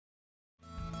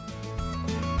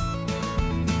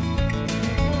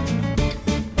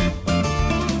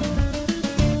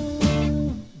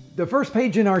The first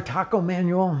page in our taco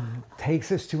manual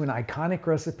takes us to an iconic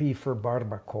recipe for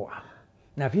barbacoa.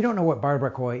 Now, if you don't know what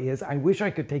barbacoa is, I wish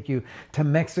I could take you to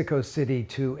Mexico City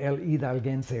to El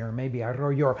Hidalguense or maybe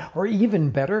Arroyo, or even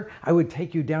better, I would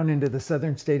take you down into the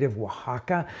southern state of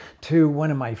Oaxaca to one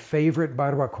of my favorite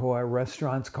barbacoa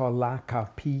restaurants called La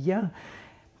Capilla.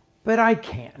 But I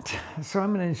can't. So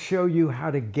I'm going to show you how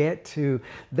to get to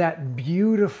that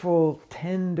beautiful,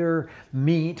 tender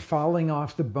meat falling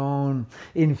off the bone,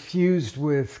 infused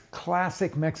with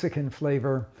classic Mexican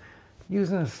flavor,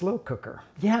 using a slow cooker.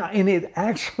 Yeah, and it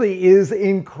actually is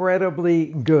incredibly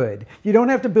good. You don't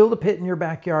have to build a pit in your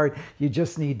backyard. You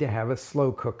just need to have a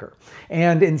slow cooker.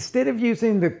 And instead of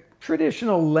using the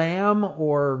traditional lamb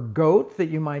or goat that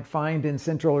you might find in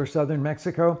central or southern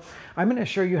Mexico, I'm going to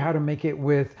show you how to make it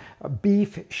with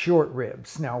beef short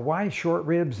ribs. Now, why short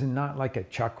ribs and not like a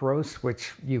chuck roast,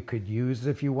 which you could use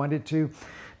if you wanted to?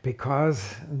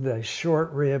 Because the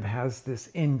short rib has this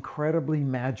incredibly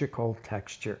magical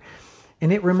texture.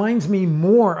 And it reminds me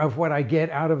more of what I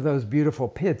get out of those beautiful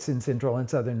pits in central and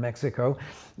southern Mexico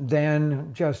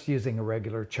than just using a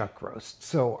regular chuck roast.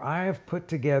 So I've put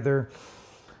together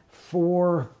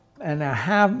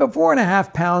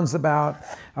 4.5 pounds about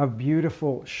of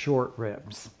beautiful short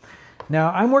ribs.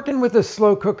 Now I'm working with a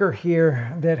slow cooker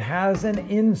here that has an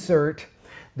insert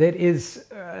that is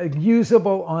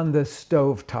usable on the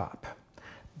stove top.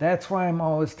 That's why I'm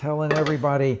always telling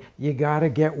everybody you gotta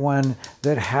get one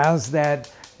that has that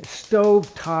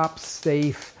stovetop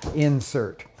safe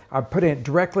insert. I'll put it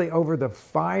directly over the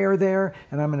fire there,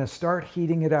 and I'm going to start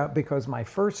heating it up because my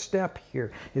first step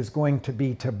here is going to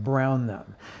be to brown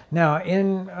them. Now,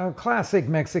 in a classic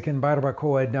Mexican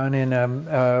barbacoa done in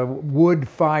a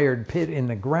wood-fired pit in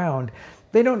the ground,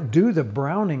 they don't do the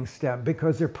browning step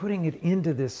because they're putting it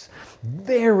into this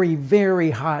very, very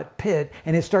hot pit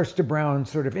and it starts to brown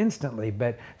sort of instantly.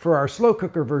 But for our slow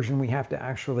cooker version, we have to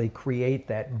actually create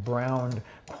that browned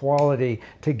quality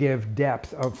to give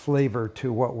depth of flavor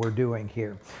to what we're doing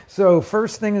here. So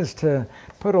first thing is to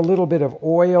put a little bit of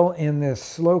oil in this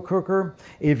slow cooker.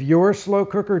 If your slow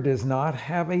cooker does not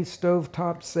have a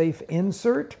stovetop safe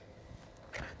insert,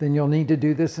 then you'll need to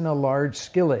do this in a large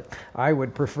skillet. I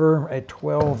would prefer a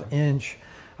 12-inch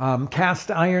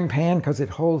cast iron pan because it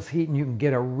holds heat and you can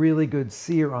get a really good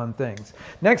sear on things.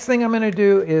 Next thing I'm going to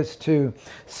do is to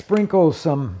sprinkle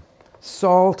some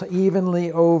salt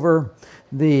evenly over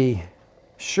the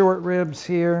short ribs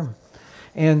here.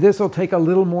 And this will take a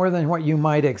little more than what you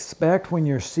might expect when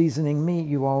you're seasoning meat.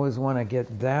 You always want to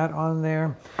get that on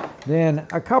there. Then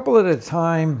a couple at a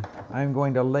time, I'm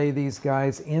going to lay these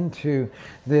guys into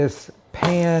this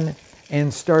pan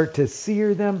and start to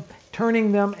sear them,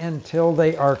 turning them until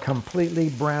they are completely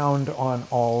browned on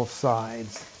all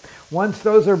sides. Once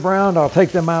those are browned, I'll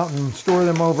take them out and store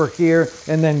them over here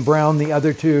and then brown the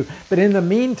other two. But in the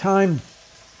meantime,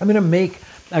 I'm going to make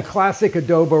a classic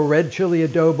adobo, red chili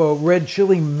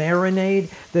marinade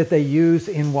that they use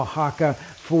in Oaxaca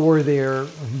for their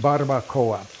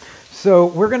barbacoa. So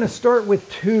we're going to start with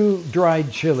 2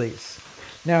 dried chilies.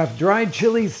 Now, if dried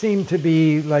chilies seem to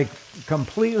be like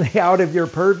completely out of your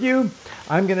purview,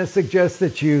 I'm going to suggest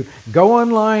that you go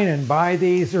online and buy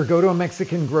these, or go to a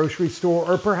Mexican grocery store,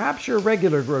 or perhaps your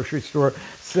regular grocery store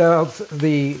sells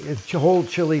the whole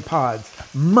chili pods.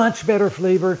 Much better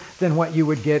flavor than what you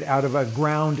would get out of a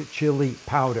ground chili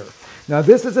powder. Now,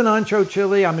 this is an ancho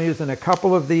chili. I'm using a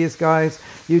couple of these guys.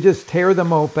 You just tear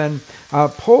them open,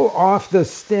 pull off the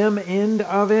stem end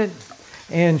of it,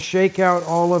 and shake out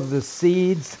all of the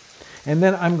seeds. And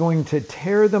then I'm going to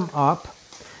tear them up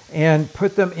and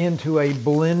put them into a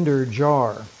blender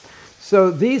jar.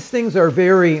 So these things are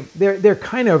they're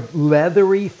kind of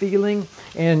leathery feeling,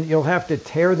 and you'll have to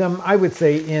tear them, I would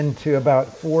say, into about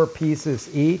 4 pieces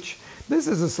each. This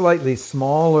is a slightly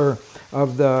smaller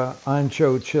of the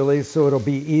ancho chilies, so it'll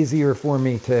be easier for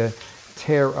me to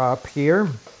tear up here.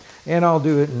 And I'll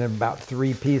do it in about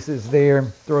 3 pieces there.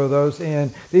 Throw those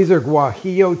in. These are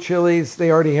guajillo chilies.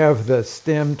 They already have the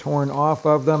stem torn off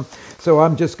of them. So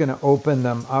I'm just going to open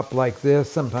them up like this.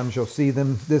 Sometimes you'll see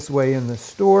them this way in the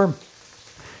store.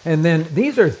 And then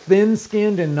these are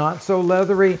thin-skinned and not so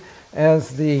leathery as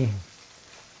the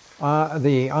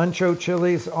ancho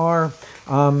chilies are.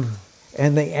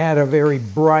 And they add a very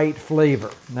bright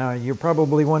flavor. Now, you're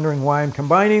probably wondering why I'm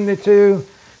combining the two.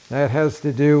 That has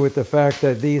to do with the fact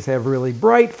that these have really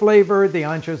bright flavor. The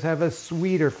anchos have a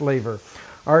sweeter flavor.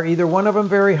 Are either one of them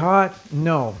very hot?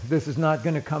 No, this is not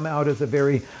going to come out as a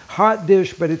very hot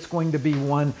dish, but it's going to be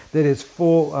one that is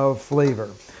full of flavor.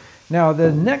 Now,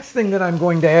 the next thing that I'm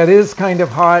going to add is kind of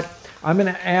hot. I'm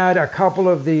going to add a couple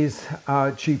of these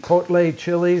chipotle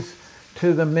chilies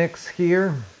to the mix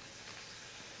here.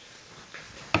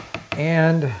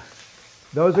 And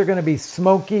those are going to be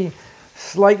smoky,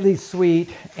 slightly sweet,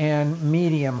 and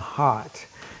medium hot.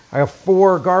 I have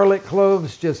 4 garlic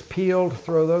cloves just peeled.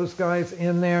 Throw those guys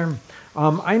in there.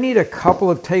 I need a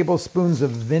couple of tablespoons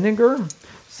of vinegar.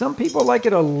 Some people like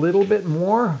it a little bit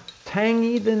more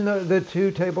tangy than the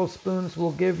 2 tablespoons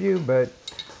will give you, but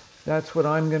that's what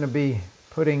I'm going to be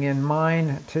putting in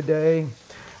mine today.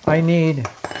 I need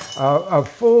a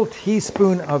full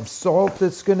teaspoon of salt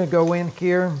that's going to go in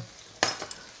here.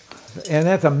 And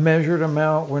that's a measured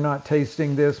amount. We're not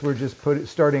tasting this. We're just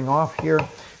starting off here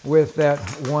with that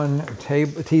 1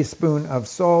 teaspoon of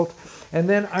salt. And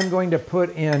then I'm going to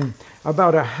put in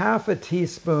about a half a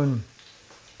teaspoon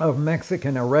of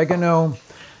Mexican oregano,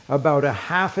 about a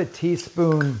half a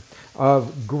teaspoon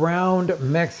of ground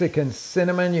Mexican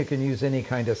cinnamon. You can use any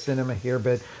kind of cinnamon here,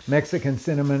 but Mexican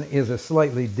cinnamon is a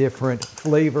slightly different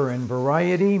flavor and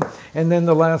variety. And then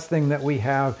the last thing that we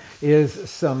have is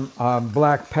some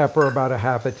black pepper, about a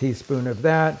half a teaspoon of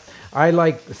that. I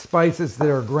like spices that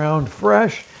are ground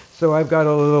fresh, so I've got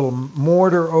a little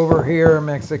mortar over here,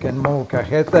 Mexican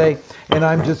molcajete, and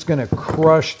I'm just going to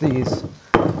crush these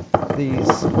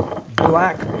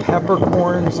black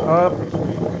peppercorns up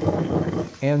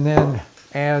and then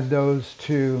add those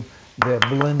to the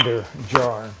blender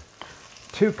jar.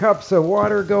 2 cups of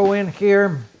water go in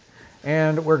here,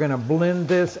 and we're going to blend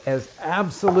this as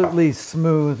absolutely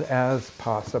smooth as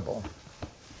possible.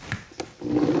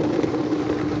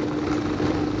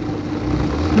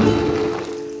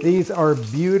 These are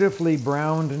beautifully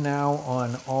browned now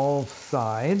on all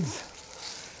sides.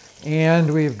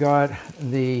 And we've got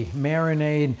the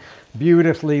marinade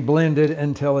beautifully blended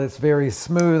until it's very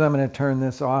smooth. I'm going to turn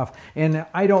this off. And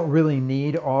I don't really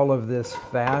need all of this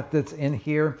fat that's in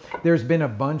here. There's been a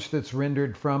bunch that's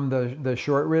rendered from the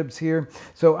short ribs here.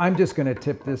 So I'm just going to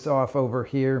tip this off over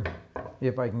here,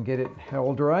 if I can get it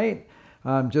held right.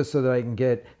 Just so that I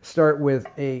can start with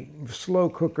a slow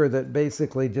cooker that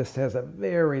basically just has a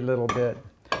very little bit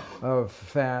of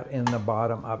fat in the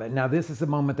bottom of it. Now this is the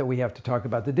moment that we have to talk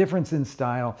about the difference in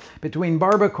style between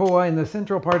barbacoa in the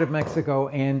central part of Mexico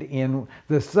and in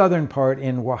the southern part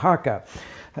in Oaxaca.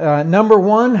 Number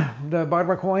 1, the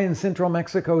barbacoa in central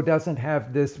Mexico doesn't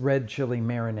have this red chili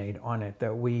marinade on it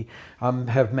that we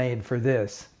have made for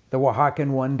this. The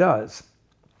Oaxacan one does.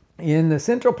 In the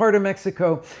central part of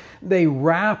Mexico, they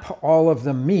wrap all of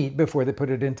the meat before they put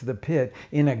it into the pit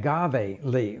in agave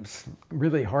leaves.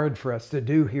 Really hard for us to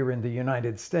do here in the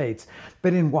United States.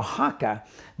 But in Oaxaca,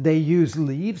 they use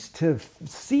leaves to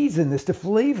season this, to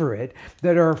flavor it,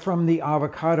 that are from the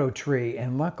avocado tree.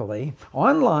 And luckily,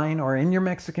 online or in your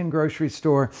Mexican grocery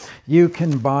store, you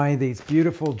can buy these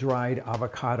beautiful dried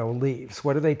avocado leaves.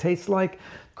 What do they taste like?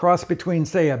 Cross between,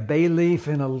 say, a bay leaf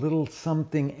and a little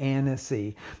something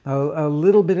anisey. A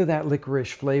little bit of that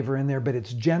licorice flavor in there, but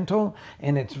it's gentle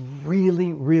and it's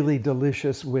really, really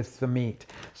delicious with the meat.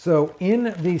 So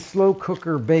in the slow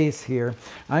cooker base here,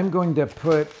 I'm going to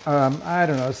put, I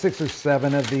don't know, 6 or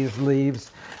 7 of these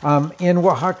leaves. In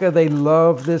Oaxaca, they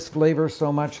love this flavor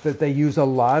so much that they use a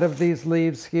lot of these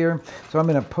leaves here. So I'm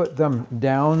going to put them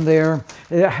down there,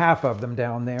 half of them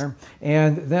down there,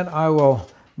 and then I will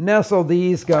nestle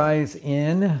these guys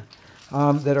in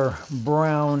that are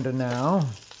browned now.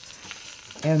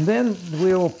 And then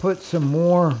we'll put some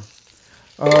more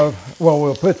of, well,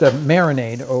 we'll put the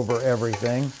marinade over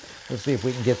everything. Let's see if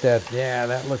we can get that. Yeah,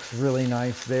 that looks really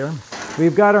nice there.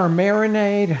 We've got our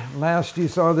marinade. Last you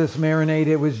saw this marinade,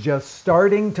 it was just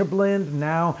starting to blend.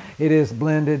 Now it is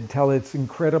blended till it's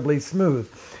incredibly smooth.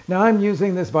 Now I'm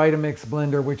using this Vitamix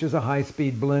blender, which is a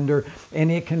high-speed blender,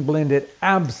 and it can blend it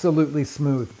absolutely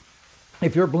smooth.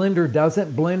 If your blender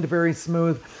doesn't blend very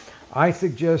smooth, I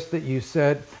suggest that you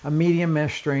set a medium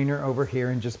mesh strainer over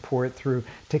here and just pour it through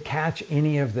to catch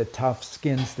any of the tough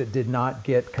skins that did not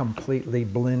get completely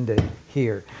blended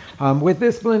here. With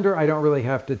this blender, I don't really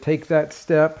have to take that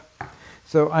step.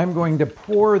 So I'm going to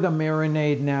pour the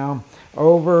marinade now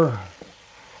over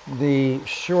the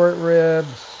short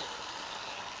ribs.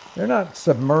 They're not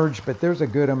submerged, but there's a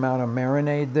good amount of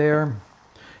marinade there.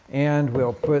 And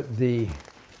we'll put the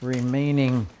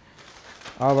remaining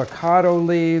avocado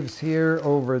leaves here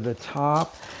over the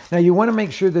top. Now you want to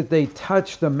make sure that they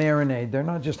touch the marinade. They're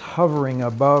not just hovering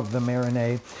above the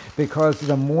marinade, because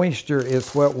the moisture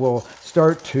is what will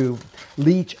start to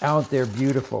leach out their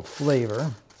beautiful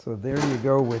flavor. So there you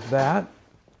go with that.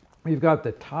 We've got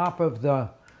the top of the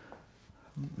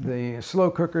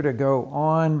slow cooker to go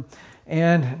on,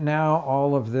 And now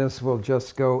all of this will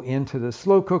just go into the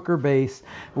slow cooker base.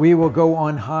 We will go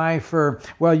on high for,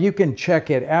 well, you can check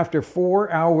it. After 4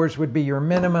 hours would be your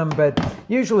minimum, but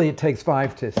usually it takes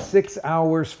 5 to 6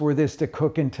 hours for this to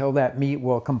cook until that meat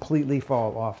will completely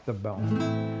fall off the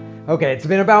bone. Okay, it's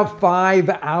been about 5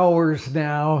 hours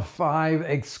now, 5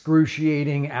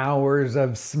 excruciating hours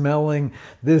of smelling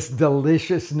this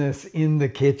deliciousness in the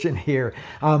kitchen here.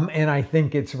 And I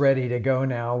think it's ready to go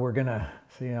now. We're gonna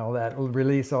see all that,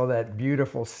 release all that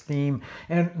beautiful steam.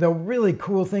 And the really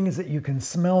cool thing is that you can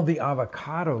smell the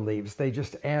avocado leaves. They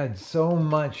just add so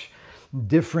much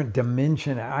different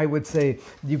dimension. I would say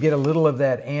you get a little of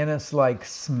that anise-like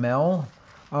smell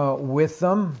with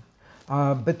them.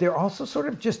 But they're also sort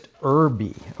of just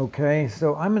herby, okay?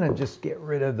 So I'm gonna just get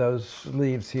rid of those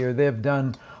leaves here. They've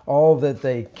done all that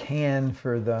they can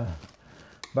for the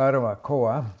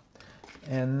barbacoa.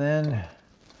 And then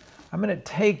I'm gonna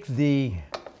take the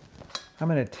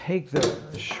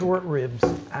short ribs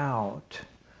out,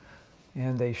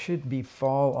 and they should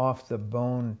fall off the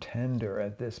bone tender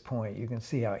at this point. You can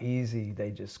see how easy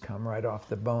they just come right off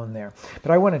the bone there.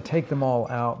 But I want to take them all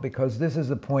out because this is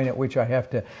the point at which I have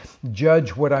to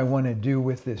judge what I want to do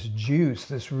with this juice,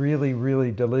 this really,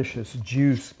 really delicious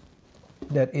juice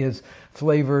that is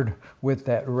flavored with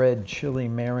that red chili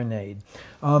marinade.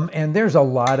 And there's a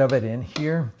lot of it in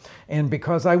here. And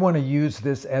because I want to use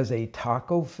this as a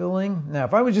taco filling, now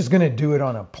if I was just going to do it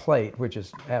on a plate, which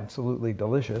is absolutely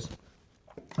delicious,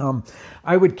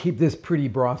 I would keep this pretty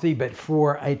brothy, but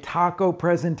for a taco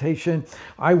presentation,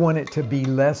 I want it to be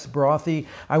less brothy.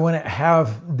 I want to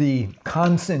have the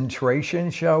concentration,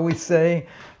 shall we say,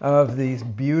 of these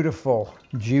beautiful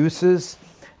juices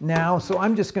now. So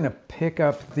I'm just going to pick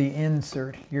up the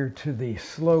insert here to the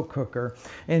slow cooker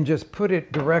and just put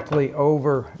it directly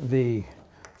over the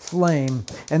flame.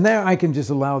 And there I can just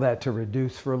allow that to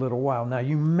reduce for a little while. Now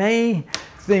you may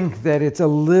think that it's a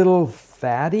little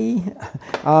fatty,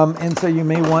 and so you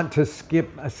may want to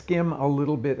skim a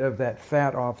little bit of that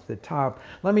fat off the top.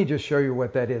 Let me just show you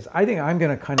what that is. I think I'm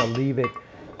going to kind of leave it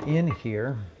in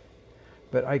here,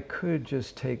 but I could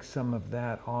just take some of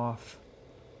that off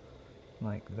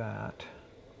like that.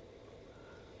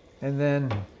 And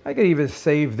then I could even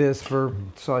save this for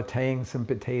sauteing some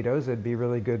potatoes. It'd be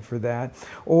really good for that.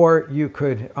 Or you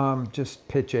could just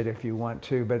pitch it if you want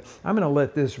to. But I'm going to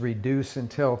let this reduce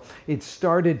until it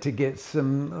started to get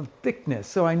some thickness.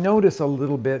 So I notice a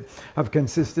little bit of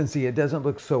consistency. It doesn't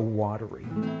look so watery.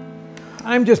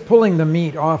 I'm just pulling the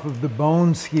meat off of the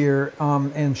bones here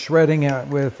and shredding it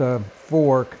with a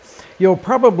fork. You'll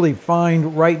probably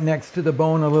find right next to the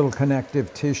bone a little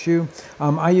connective tissue.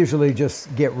 I usually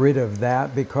just get rid of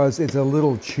that because it's a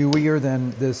little chewier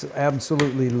than this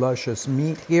absolutely luscious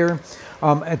meat here.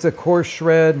 It's a coarse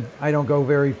shred. I don't go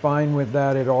very fine with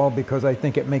that at all because I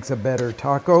think it makes a better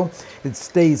taco. It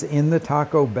stays in the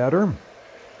taco better.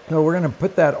 So we're going to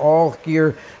put that all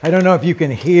here. I don't know if you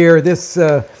can hear this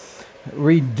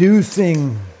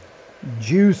reducing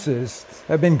juices.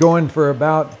 I've been going for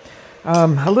about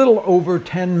a little over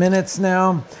 10 minutes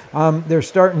now. They're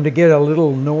starting to get a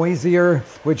little noisier,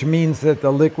 which means that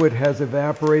the liquid has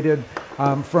evaporated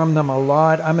from them a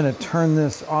lot. I'm going to turn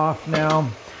this off now.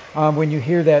 When you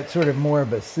hear that sort of more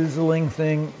of a sizzling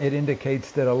thing, it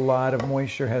indicates that a lot of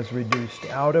moisture has reduced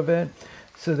out of it.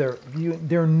 So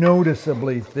they're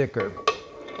noticeably thicker.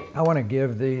 I want to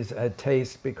give these a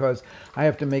taste because I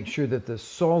have to make sure that the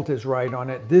salt is right on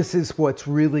it. This is what's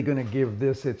really going to give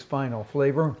this its final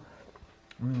flavor.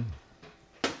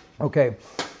 Okay.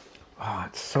 Oh,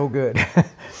 it's so good.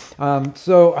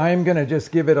 So I'm going to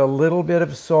just give it a little bit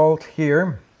of salt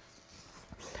here.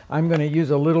 I'm going to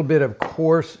use a little bit of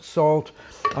coarse salt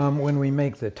when we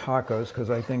make the tacos because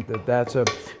I think that that's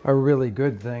a really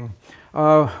good thing.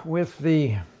 With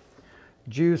the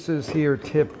juices here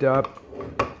tipped up,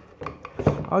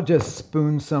 I'll just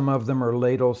spoon some of them or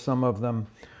ladle some of them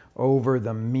over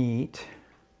the meat.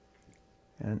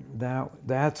 And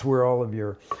that's where all of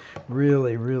your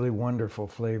really, really wonderful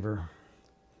flavor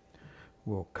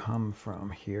will come from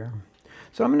here.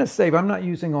 So I'm going to save, I'm not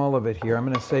using all of it here. I'm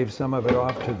going to save some of it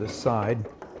off to the side.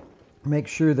 Make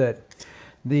sure that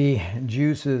the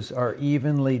juices are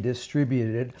evenly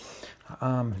distributed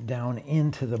down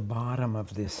into the bottom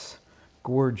of this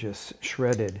gorgeous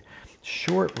shredded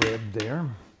short rib there.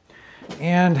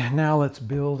 And now let's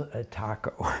build a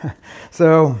taco.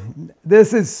 So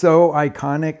this is so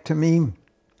iconic to me.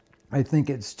 I think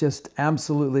it's just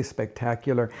absolutely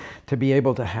spectacular to be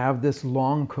able to have this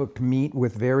long cooked meat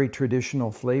with very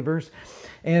traditional flavors.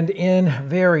 And in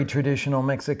very traditional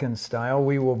Mexican style,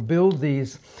 we will build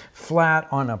these flat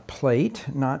on a plate,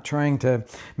 not trying to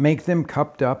make them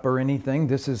cupped up or anything.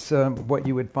 This is what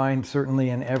you would find certainly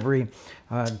in every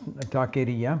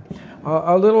taqueria.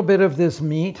 A little bit of this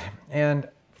meat, and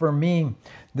for me,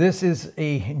 this is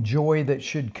a joy that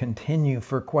should continue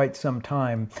for quite some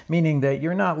time, meaning that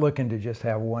you're not looking to just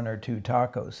have 1 or 2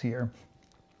 tacos here.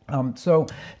 So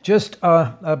just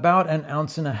about 1.5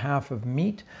 ounces of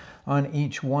meat on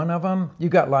each one of them. You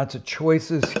got lots of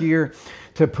choices here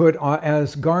to put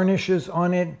as garnishes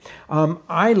on it.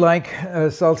 I like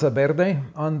salsa verde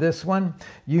on this one.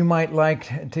 You might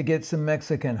like to get some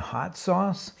Mexican hot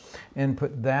sauce and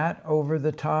put that over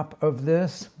the top of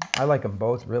this. I like them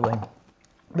both, really.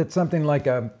 But something like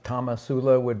a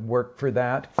tamasula would work for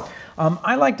that.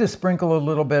 I like to sprinkle a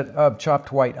little bit of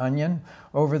chopped white onion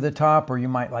over the top, or you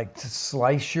might like to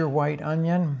slice your white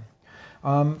onion.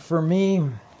 For me,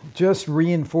 just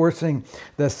reinforcing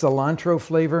the cilantro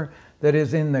flavor that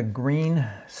is in the green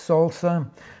salsa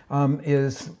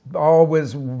is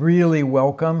always really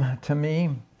welcome to me.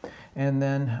 And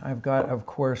then I've got, of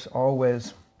course,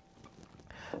 always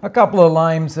a couple of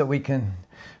limes that we can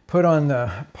put on the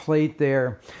plate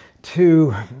there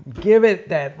to give it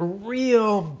that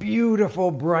real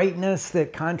beautiful brightness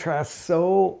that contrasts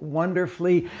so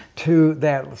wonderfully to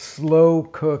that slow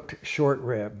cooked short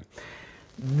rib.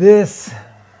 This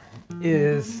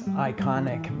is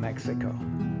iconic Mexico.